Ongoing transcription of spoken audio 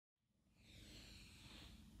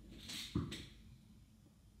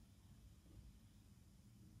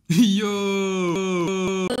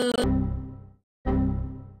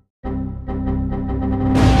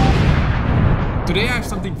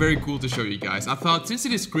very cool to show you guys. I thought since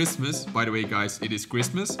it is Christmas, by the way guys, it is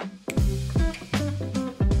Christmas.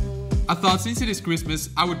 I thought since it is Christmas,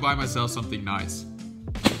 I would buy myself something nice.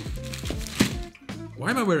 Why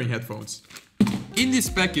am I wearing headphones? In this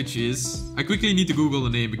package is, I quickly need to Google the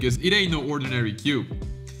name because it ain't no ordinary cube.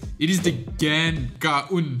 It is the GAN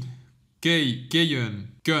Kun.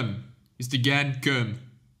 Kun. It's the GAN Kun.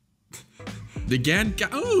 The GAN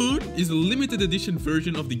Kun is a limited edition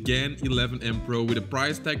version of the GAN 11M Pro with a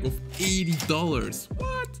price tag of $80.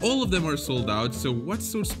 What? All of them are sold out, so what's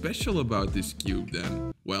so special about this cube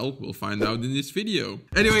then? Well, we'll find out in this video.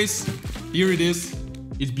 Anyways, here it is.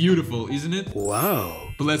 It's beautiful, isn't it?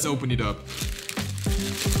 Wow. But let's open it up.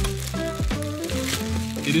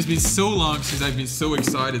 It has been so long since I've been so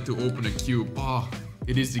excited to open a cube. Oh,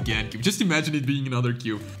 it is the GAN cube. Just imagine it being another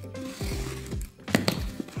cube.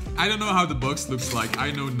 I don't know how the box looks like.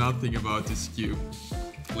 I know nothing about this cube.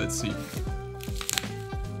 Let's see.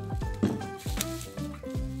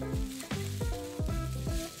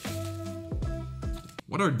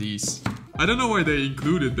 What are these? I don't know why they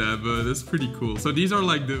included that, but that's pretty cool. So these are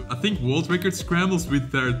like the, I think, world record scrambles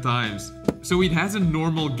with their times. So it has a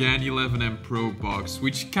normal GAN 11M Pro box,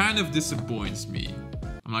 which kind of disappoints me.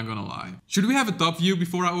 I'm not gonna lie. Should we have a top view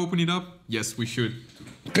before I open it up? Yes, we should.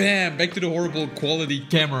 Bam! Back to the horrible quality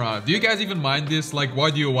camera. Do you guys even mind this? Like,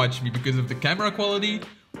 why do you watch me? Because of the camera quality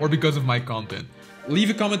or because of my content?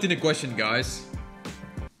 Leave a comment in the question, guys.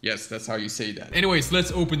 Yes, that's how you say that. Anyways,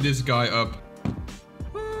 let's open this guy up.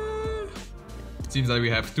 Seems like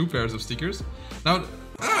we have two pairs of stickers. Now,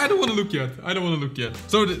 I don't want to look yet. I don't want to look yet.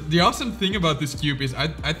 So the awesome thing about this cube is I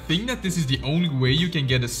think that this is the only way you can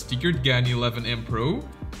get a stickered GAN 11M Pro.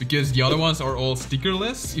 Because the other ones are all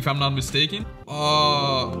stickerless, if I'm not mistaken. Oh,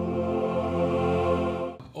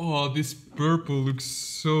 this purple looks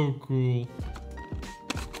so cool.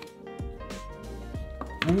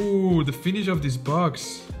 Ooh, the finish of this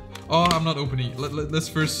box. Oh, I'm not opening it. Let's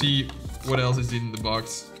first see what else is in the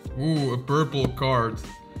box. Ooh, a purple card.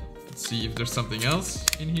 Let's see if there's something else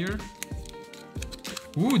in here.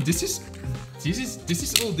 Ooh, this is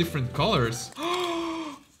all different colors.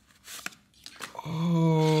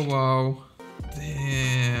 Oh wow.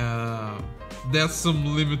 Damn. That's some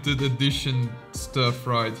limited edition stuff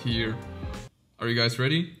right here. Are you guys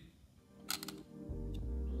ready?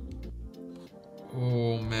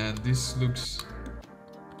 Oh man, this looks...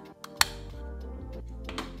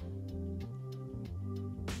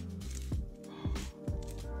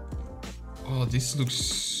 Oh, this looks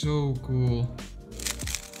so cool.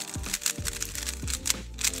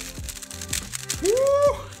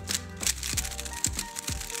 Woo!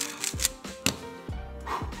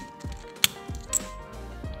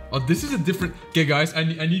 Oh, this is a different... Okay, guys, I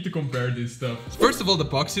need to compare this stuff. First of all, the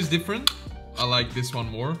box is different. I like this one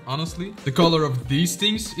more, honestly. The color of these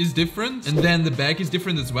things is different. And then the back is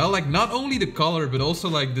different as well. Like, not only the color, but also,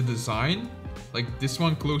 like, the design. Like, this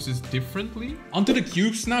one closes differently. Onto the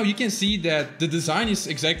cubes now, you can see that the design is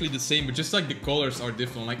exactly the same, but just, like, the colors are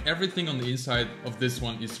different. Like, everything on the inside of this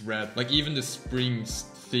one is red. Like, even the springs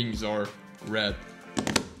things are red.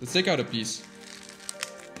 Let's take out a piece.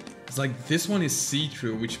 It's like this one is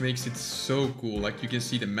see-through, which makes it so cool. Like you can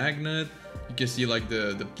see the magnet, you can see like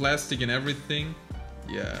the plastic and everything.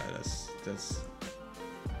 Yeah,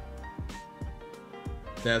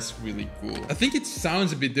 that's really cool. I think it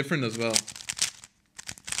sounds a bit different as well.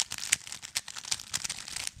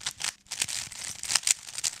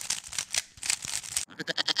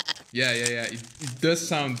 Yeah, it does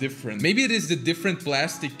sound different. Maybe it is the different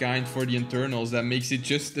plastic kind for the internals that makes it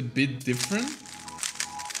just a bit different.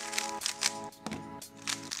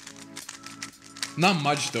 Not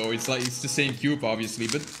much though, it's like it's the same cube obviously,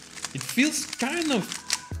 but it feels kind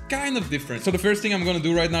of different. So the first thing I'm gonna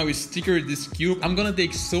do right now is sticker this cube. I'm gonna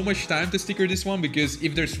take so much time to sticker this one because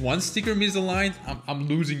if there's one sticker misaligned, I'm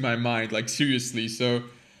losing my mind, like seriously, so...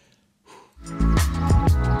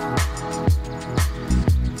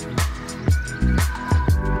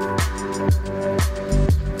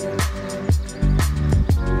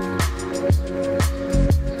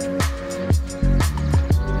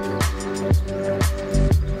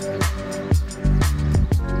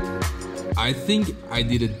 I think I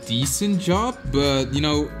did a decent job, but you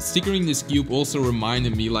know, stickering this cube also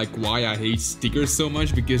reminded me like why I hate stickers so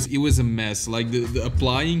much, because it was a mess. Like the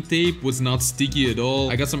applying tape was not sticky at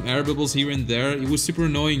all. I got some air bubbles here and there. It was super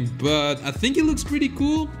annoying, but I think it looks pretty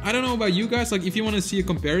cool. I don't know about you guys, like if you want to see a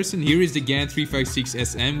comparison, here is the GAN 356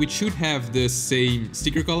 SM, which should have the same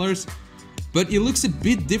sticker colors. But it looks a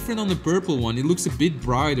bit different on the purple one. It looks a bit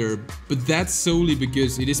brighter, but that's solely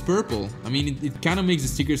because it is purple. I mean, it kind of makes the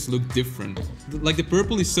stickers look different. Like the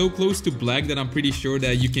purple is so close to black that I'm pretty sure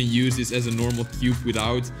that you can use this as a normal cube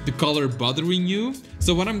without the color bothering you.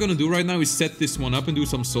 So what I'm gonna do right now is set this one up and do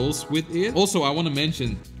some sols with it. Also, I want to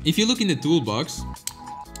mention, if you look in the toolbox,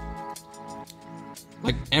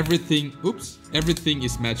 like everything, oops, everything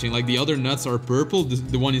is matching. Like the other nuts are purple,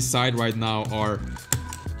 the one inside right now are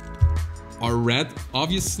red,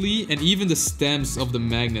 obviously, and even the stems of the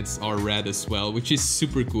magnets are red as well, which is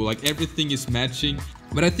super cool. Like everything is matching,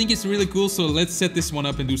 but I think it's really cool. So let's set this one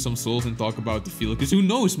up and do some sols and talk about the feel, because who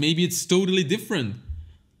knows, maybe it's totally different.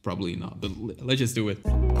 Probably not, but let's just do it.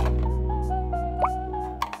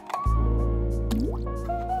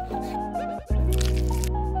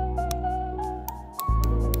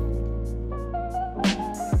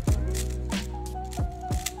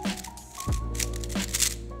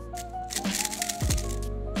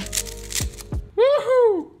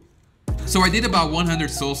 So I did about 100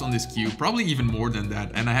 sols on this cube, probably even more than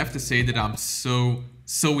that, and I have to say that I'm so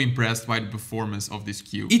impressed by the performance of this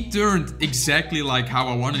cube. It turned exactly like how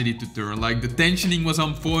I wanted it to turn. Like the tensioning was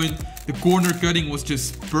on point, the corner cutting was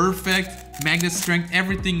just perfect, magnet strength,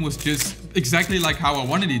 everything was just exactly like how I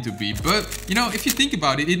wanted it to be. But you know, if you think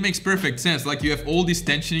about it, it makes perfect sense. Like you have all these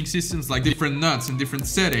tensioning systems, like different nuts and different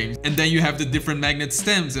settings, and then you have the different magnet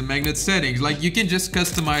stems and magnet settings. Like you can just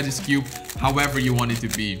customize this cube however you want it to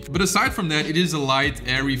be. But aside from that, it is a light,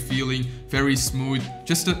 airy feeling, very smooth,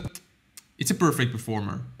 it's a perfect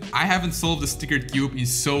performer. I haven't solved a stickered cube in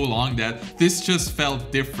so long that this just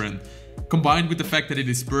felt different. Combined with the fact that it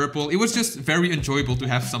is purple, it was just very enjoyable to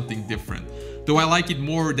have something different. Do I like it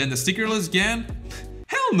more than the stickerless GAN?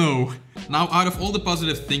 Hell no! Now, out of all the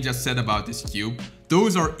positive things I said about this cube,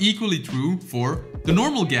 those are equally true for the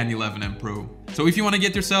normal GAN 11M Pro. So if you want to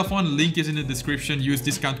get yourself one, link is in the description. Use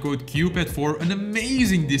discount code Cubehead for an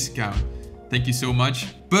amazing discount. Thank you so much.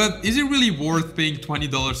 But is it really worth paying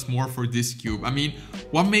 $20 more for this cube? I mean,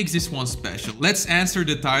 what makes this one special? Let's answer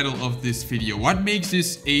the title of this video. What makes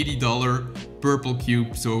this $80 purple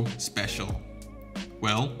cube so special?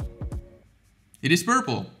 Well, it is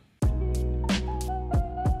purple.